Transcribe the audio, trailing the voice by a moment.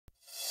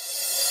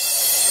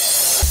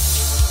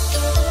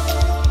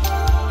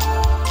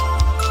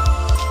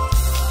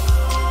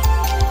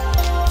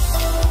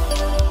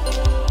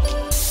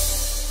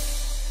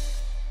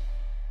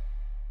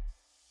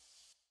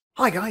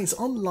Hi guys,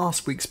 on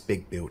last week's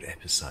Big Build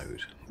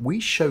episode, we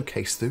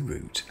showcased the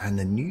route and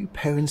the new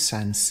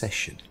Perran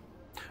session.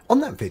 On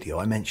that video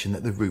I mentioned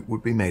that the route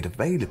would be made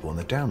available on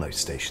the download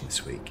station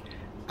this week,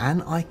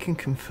 and I can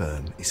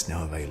confirm it's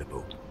now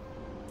available.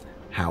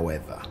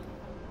 However,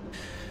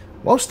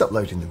 whilst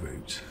uploading the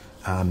route,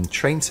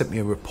 Trainz sent me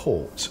a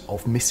report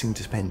of missing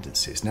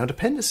dependencies. Now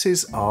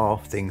dependencies are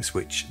things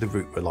which the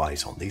route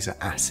relies on. These are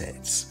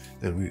assets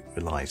the route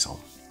relies on.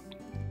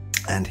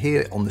 And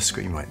here on the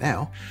screen right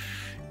now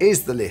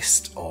is the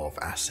list of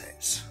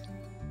assets.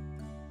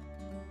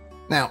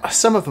 Now,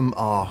 some of them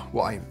are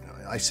what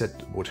I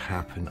said would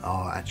happen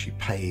are actually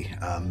pay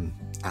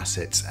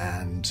assets,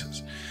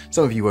 and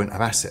some of you won't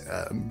have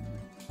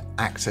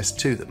access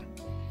to them,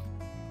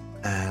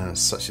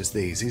 such as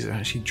these. These are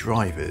actually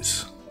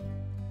drivers.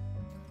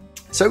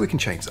 So we can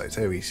change those,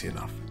 they're easy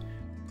enough.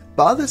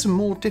 But others are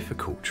more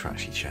difficult to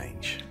actually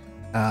change.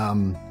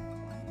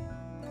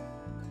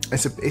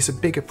 It's a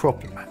bigger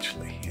problem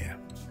actually here.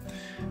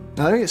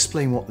 Now let me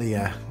explain what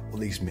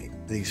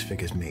these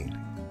figures mean.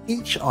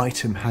 Each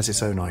item has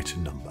its own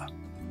item number.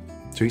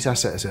 So each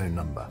asset has its own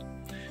number.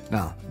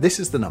 Now this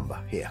is the number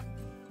here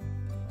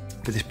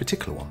for this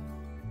particular one.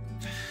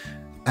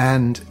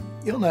 And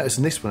you'll notice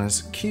in this one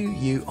has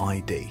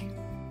QUID.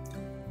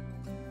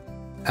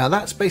 Now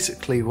that's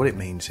basically what it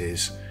means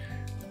is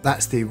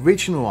that's the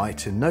original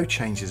item, no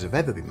changes have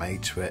ever been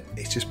made to it,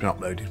 it's just been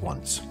uploaded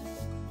once.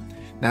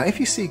 Now if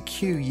you see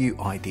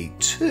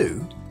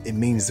QUID2, it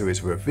means there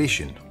is a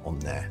revision on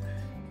there.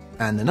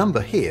 And the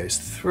number here is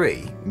 3,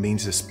 it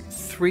means there's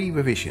 3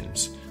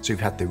 revisions. So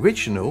you've had the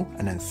original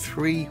and then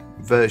 3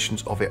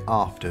 versions of it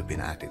after have been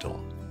added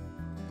on.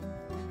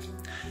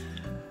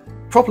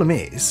 Problem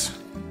is,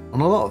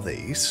 on a lot of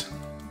these,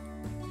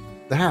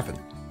 they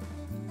haven't.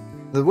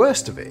 The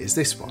worst of it is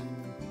this one.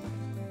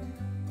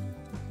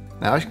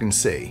 Now as you can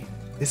see,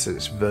 this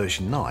is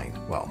version 9,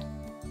 well,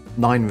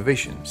 9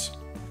 revisions.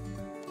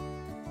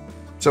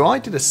 So I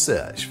did a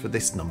search for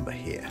this number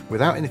here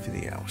without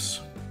anything else,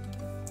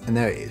 and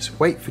there it is.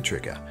 Wait for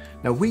trigger.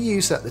 Now we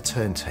use that the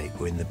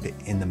turntable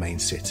in the main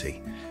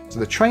city. So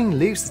the train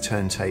leaves the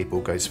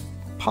turntable, goes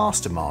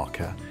past a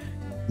marker,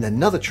 and then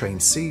another train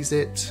sees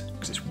it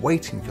because it's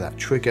waiting for that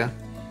trigger,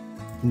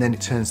 and then it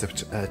turns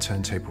the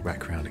turntable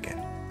back around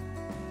again.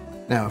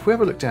 Now if we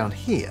have a look down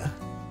here,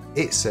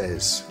 it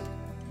says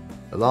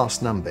the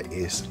last number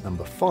is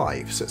number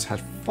 5, so it's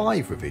had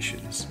 5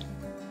 revisions.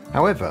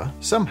 However,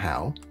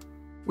 somehow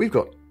we've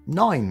got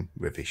 9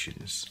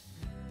 revisions.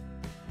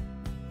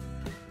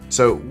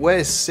 So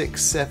where's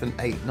 6, 7,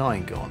 8,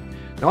 9 gone?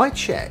 Now I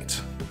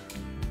checked.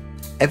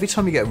 Every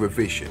time you get a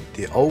revision,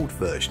 the old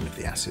version of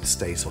the asset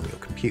stays on your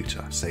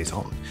computer, stays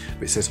on,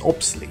 but it says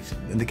obsolete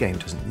and the game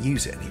doesn't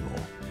use it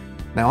anymore.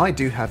 Now I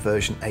do have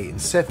version 8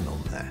 and 7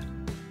 on there.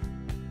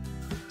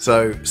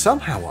 So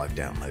somehow I've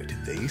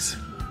downloaded these.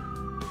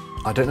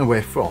 I don't know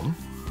where from.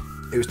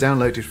 It was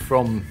downloaded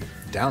from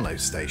the download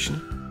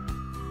station.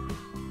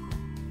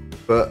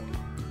 But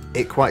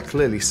it quite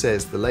clearly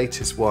says the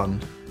latest one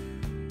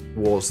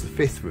was the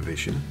 5th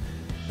revision,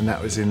 and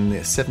that was in the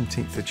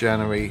 17th of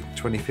January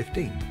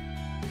 2015.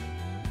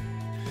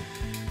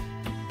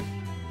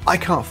 I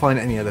can't find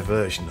any other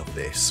version of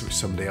this which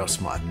somebody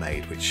else might have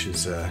made, which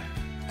is,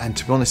 and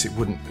to be honest, it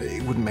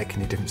wouldn't make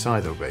any difference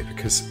either way,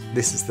 because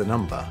this is the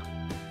number.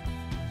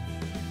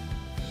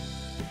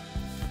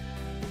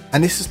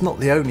 And this is not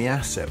the only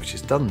asset which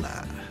has done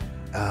that.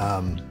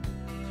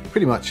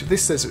 Pretty much, if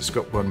this says it's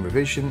got 1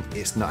 revision,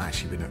 it's not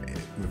actually been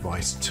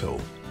revised at all.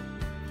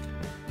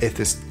 If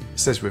this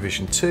says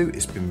revision 2,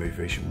 it's been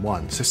revision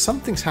 1. So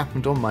something's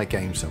happened on my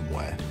game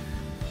somewhere,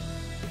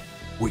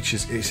 which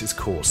has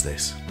caused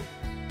this.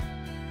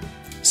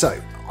 So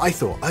I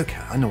thought, okay,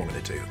 I know what I'm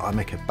going to do. I'll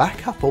make a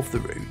backup of the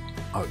route,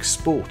 I'll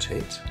export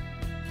it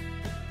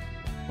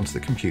onto the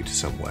computer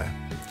somewhere.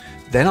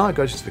 Then I'll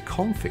go to the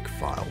config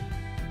file.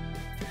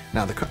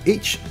 Now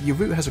your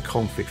route has a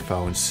config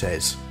file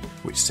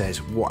which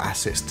says what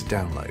assets to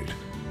download,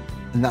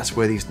 and that's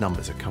where these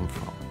numbers have come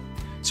from.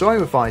 So I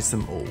revised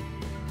them all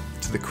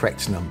to the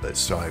correct numbers.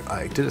 So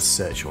I did a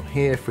search on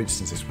here, for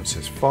instance this one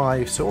says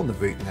 5, so on the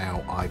route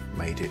now I've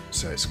made it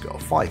so it's got a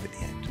 5 at the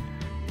end.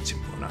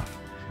 Simple enough.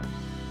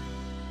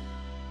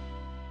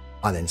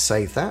 I then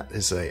saved that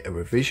as a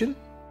revision,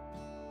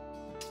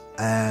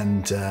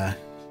 and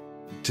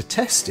to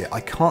test it,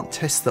 I can't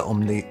test that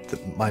on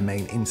my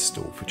main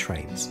install for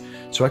Trainz.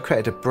 So I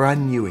created a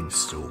brand new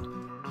install.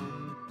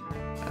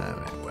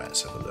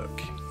 Let's have a look.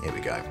 Here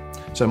we go.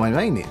 So my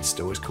main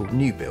install is called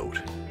New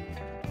Build.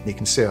 You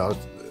can see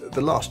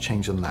the last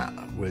change on that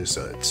was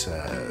at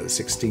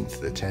 16th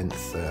of the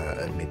 10th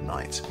at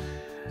midnight.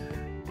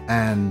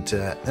 And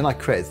then I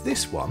created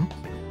this one.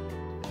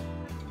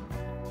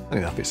 I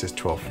don't know if it says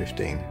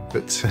 12:15,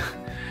 but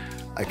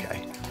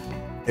okay.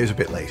 It was a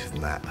bit later than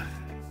that.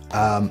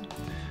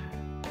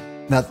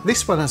 Now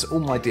this one has all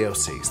my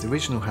DLCs. The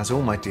original has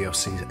all my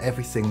DLCs,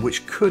 everything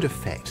which could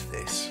affect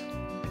this.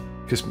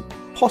 Because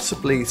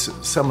possibly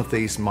some of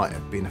these might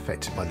have been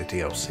affected by the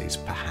DLCs,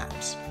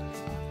 perhaps.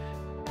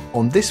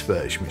 on this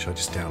version, which I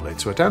just downloaded.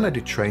 So I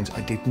downloaded Trainz.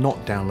 I did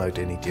not download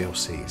any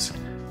DLCs.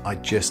 I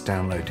just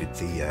downloaded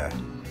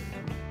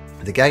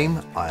the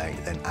game. I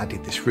then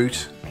added this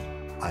route.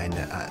 I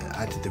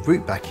added the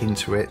route back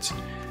into it,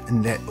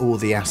 and let all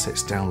the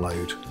assets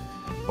download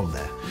on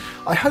there.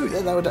 I hope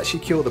that would actually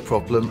cure the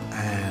problem,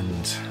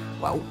 and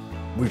well,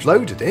 we've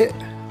loaded it.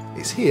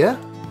 It's here,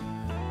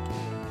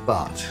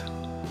 but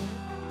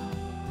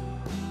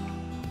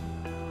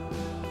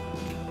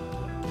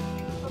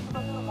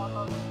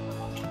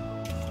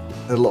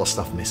there's a lot of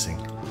stuff missing.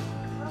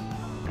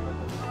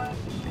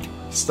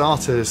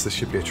 Starters, there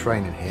should be a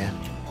train in here.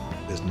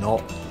 There's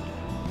not.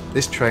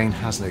 This train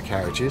has no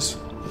carriages.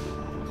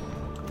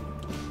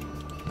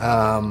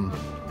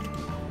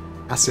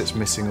 Assets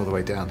missing all the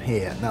way down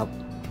here. Now,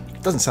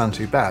 it doesn't sound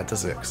too bad,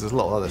 does it? Because there's a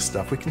lot of other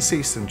stuff. We can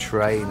see some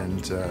train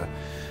and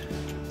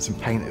some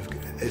paint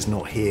is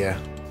not here.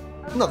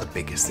 Not the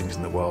biggest things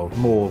in the world.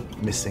 More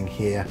missing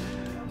here.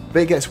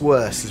 But it gets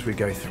worse as we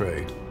go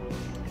through.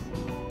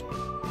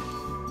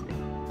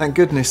 Thank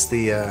goodness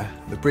the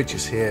bridge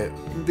is here.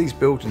 These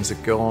buildings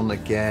are gone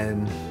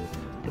again.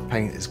 The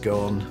paint is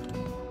gone.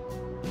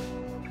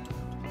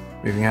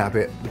 Moving out a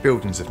bit, the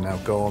buildings have now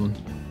gone.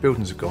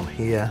 Buildings have gone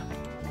here.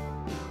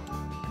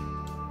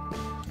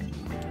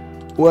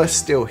 Worse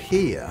still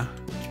here.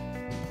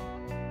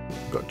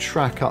 We've got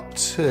track up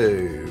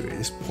to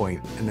this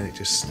point, and then it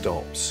just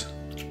stops.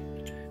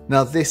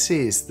 Now this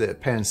is the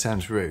Perran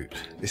Sands route.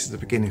 This is the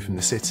beginning from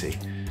the city,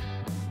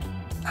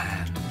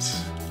 and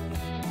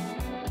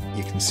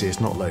you can see it's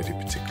not loaded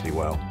particularly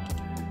well.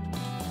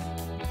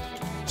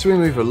 So we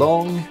move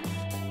along.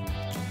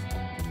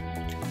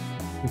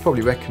 You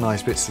probably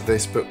recognise bits of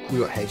this, but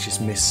we've got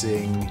hedges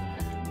missing,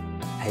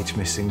 hedge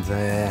missing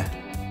there.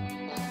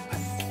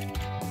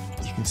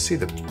 You can see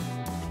the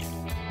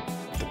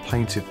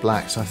painted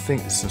black, so I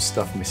think there's some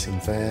stuff missing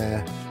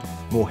there.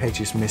 More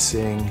hedges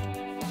missing.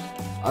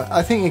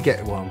 I think you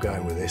get where I'm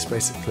going with this.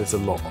 Basically, there's a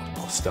lot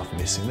of stuff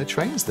missing. The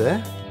train's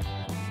there.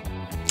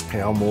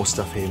 There are more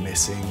stuff here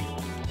missing.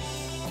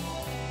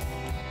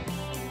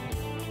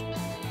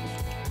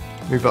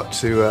 Move up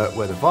to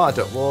where the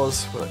viaduct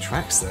was. Well, the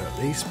track's there at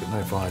least, but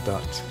no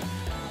viaduct.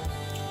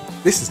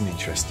 This is an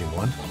interesting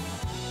one.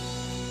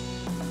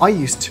 I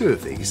used 2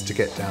 of these to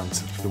get down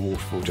to the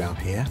waterfall down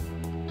here.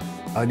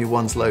 Only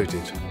one's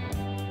loaded.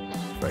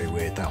 Very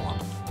weird, that one.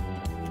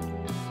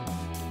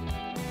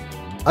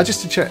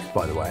 Just to check,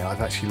 by the way, I've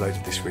actually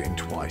loaded this route in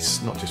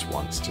twice, not just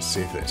once, to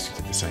see if it actually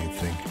did the same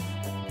thing.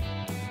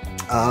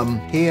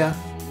 Here,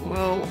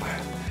 well,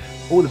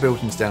 all the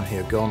buildings down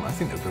here are gone. I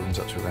think the buildings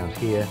up to around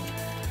here.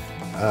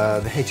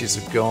 The hedges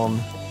have gone.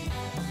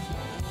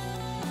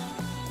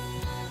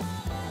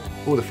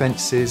 All the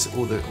fences,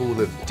 all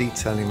the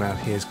detailing around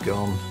here is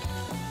gone.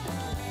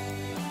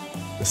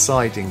 The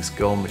siding's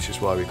gone, which is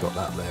why we've got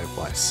that there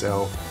by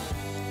itself.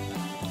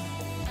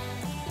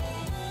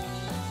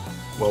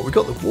 Well, we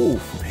got the wall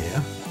from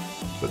here,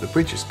 but the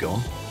bridge is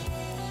gone.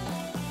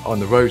 Oh,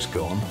 and the road's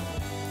gone.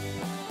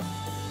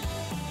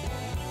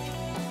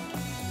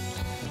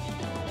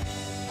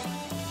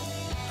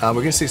 We're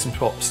going to see some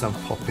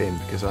stuff pop in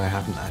because I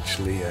haven't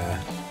actually.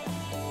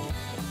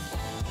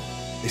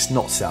 It's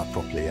not set up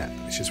properly yet,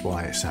 which is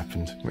why it's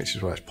happened. Which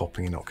is why it's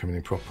popping and not coming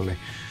in properly.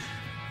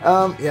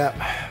 Yeah,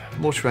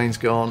 more trains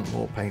gone,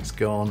 more paint's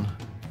gone.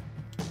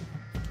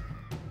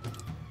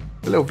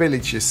 The little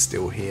village is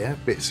still here.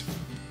 Bits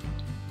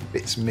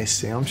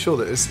missing. I'm sure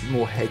that there's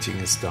more hedging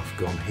and stuff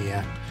gone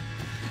here.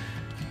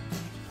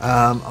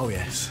 Oh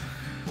yes,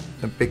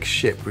 the big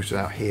ship which was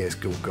out here is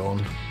all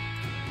gone.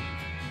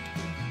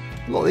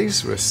 A lot of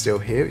these were still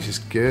here, which is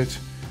good.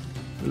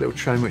 The little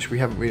train which we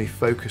haven't really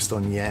focused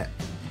on yet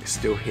is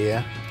still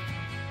here.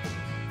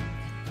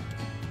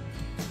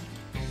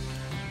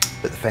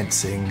 But the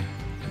fencing,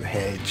 the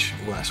hedge,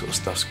 all that sort of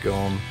stuff's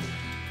gone.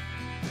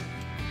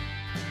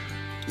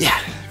 Yeah,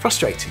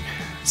 frustrating.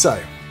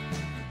 So,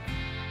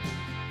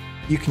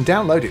 you can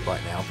download it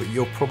right now, but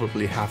you'll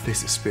probably have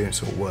this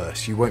experience or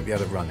worse. You won't be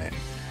able to run it.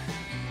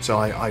 So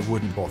I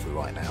wouldn't bother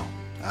right now.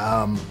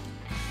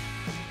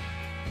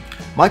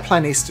 My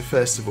plan is to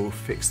first of all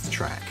fix the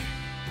track.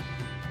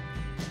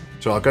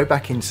 So I'll go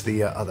back into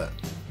the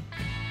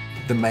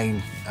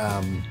main,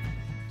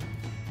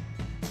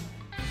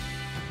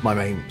 my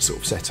main sort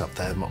of setup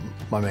there,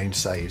 my main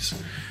saves.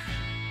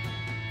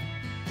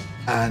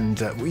 And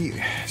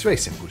it's very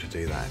simple to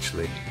do that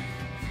actually.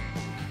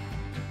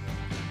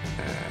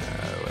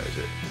 Where is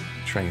it?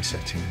 Train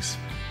settings.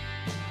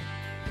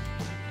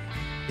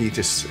 You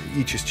just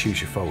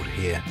choose your folder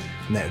here,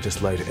 and then it'll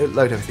just load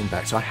everything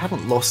back. So I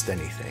haven't lost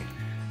anything.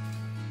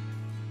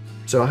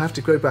 So I have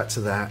to go back to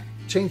that,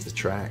 change the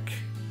track,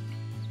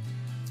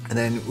 and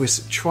then we'll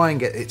try and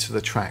get it to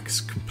the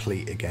tracks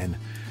complete again.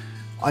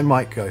 I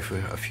might go for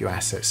a few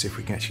assets, see if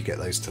we can actually get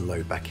those to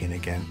load back in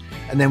again.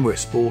 And then we'll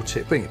export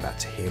it, bring it back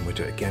to here, and we'll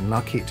do it again. And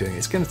I'll keep doing it.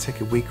 It's going to take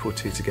a week or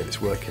 2 to get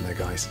this working there,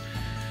 guys.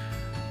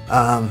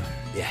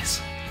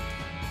 Yes.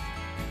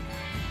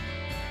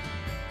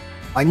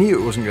 I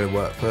knew it wasn't going to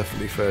work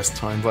perfectly first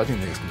time, but I didn't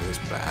think it was going to be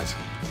this bad.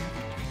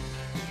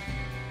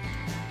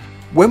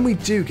 When we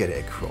do get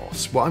it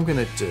across, what I'm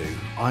going to do,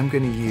 I'm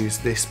going to use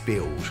this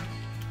build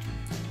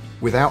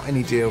without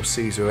any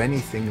DLCs or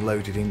anything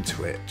loaded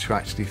into it to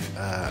actually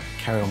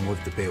carry on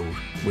with the build,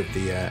 with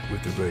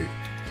the route.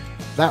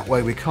 That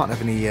way we can't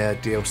have any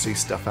DLC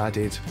stuff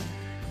added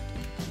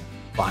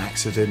by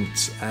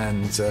accident,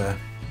 and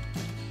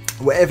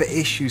whatever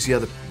issues the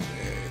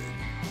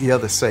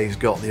other save's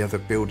got, the other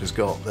builder's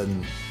got,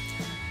 then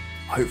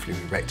hopefully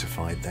we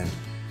rectified then.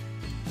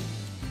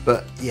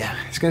 But yeah,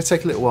 it's going to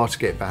take a little while to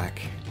get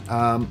back.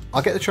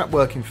 I'll get the trap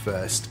working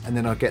first, and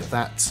then I'll get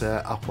that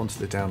up onto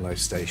the download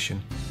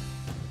station.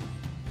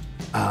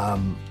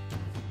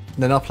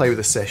 Then I'll play with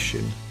the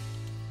session.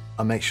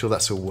 I'll make sure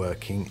that's all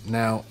working.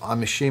 Now,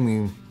 I'm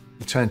assuming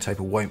the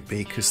turntable won't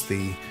be, because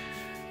the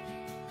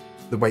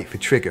wait for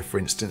trigger, for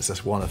instance,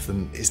 that's one of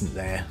them, isn't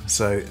there.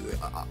 So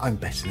I'm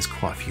betting there's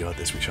quite a few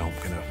others which aren't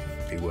going to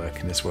be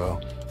working as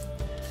well.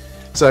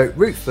 So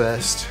route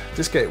first,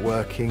 just get it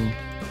working.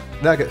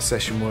 Now get the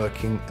session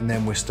working, and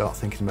then we'll start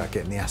thinking about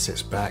getting the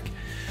assets back.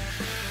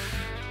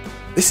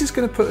 This is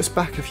going to put us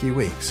back a few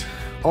weeks.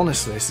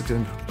 Honestly, this is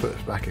going to put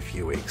us back a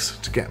few weeks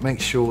to make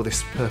sure this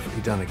is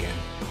perfectly done again.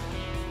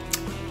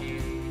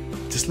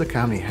 Just look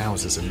how many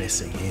houses are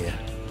missing here,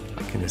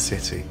 like in the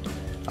city.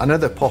 I know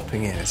they're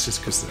popping in, it's just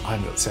because I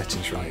haven't got the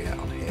settings right yet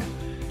on here.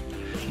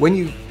 When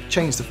you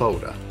change the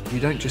folder, you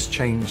don't just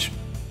change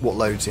what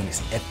loads in,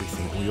 it's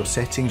everything. All your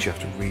settings, you have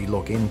to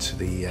re-log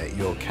into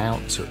your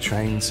account or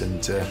Trainz,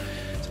 and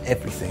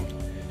everything.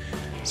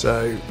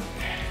 So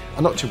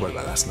I'm not too worried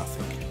about that, that's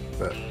nothing.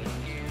 But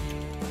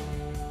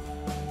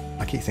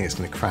I keep thinking it's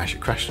going to crash. It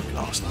crashed on me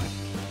last night.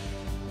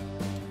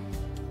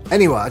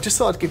 Anyway, I just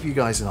thought I'd give you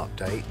guys an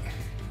update.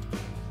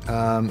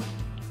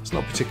 It's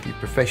not a particularly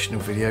professional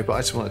video, but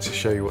I just wanted to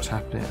show you what's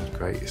happening. Oh,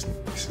 great, it's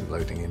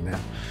loading in now.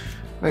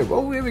 Oh,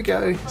 well, here we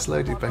go. It's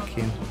loaded back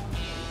in.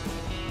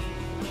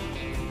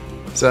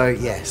 So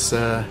yes,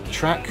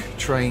 track,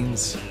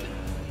 Trainz,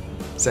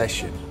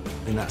 session,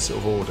 in that sort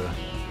of order.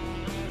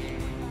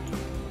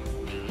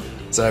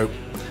 So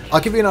I'll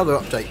give you another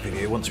update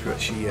video once we've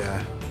actually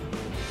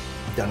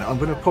done it. I'm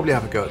going to probably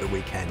have a go at the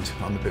weekend.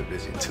 I'm a bit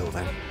busy until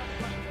then.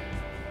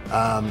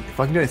 If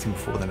I can do anything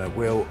before then I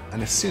will,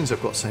 and as soon as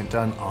I've got something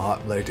done, I'll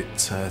upload it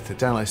to the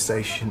download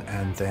station,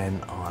 and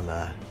then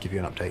I'll give you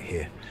an update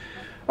here.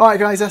 Alright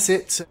guys, that's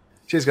it.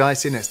 Cheers guys,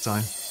 see you next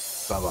time.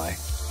 Bye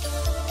bye.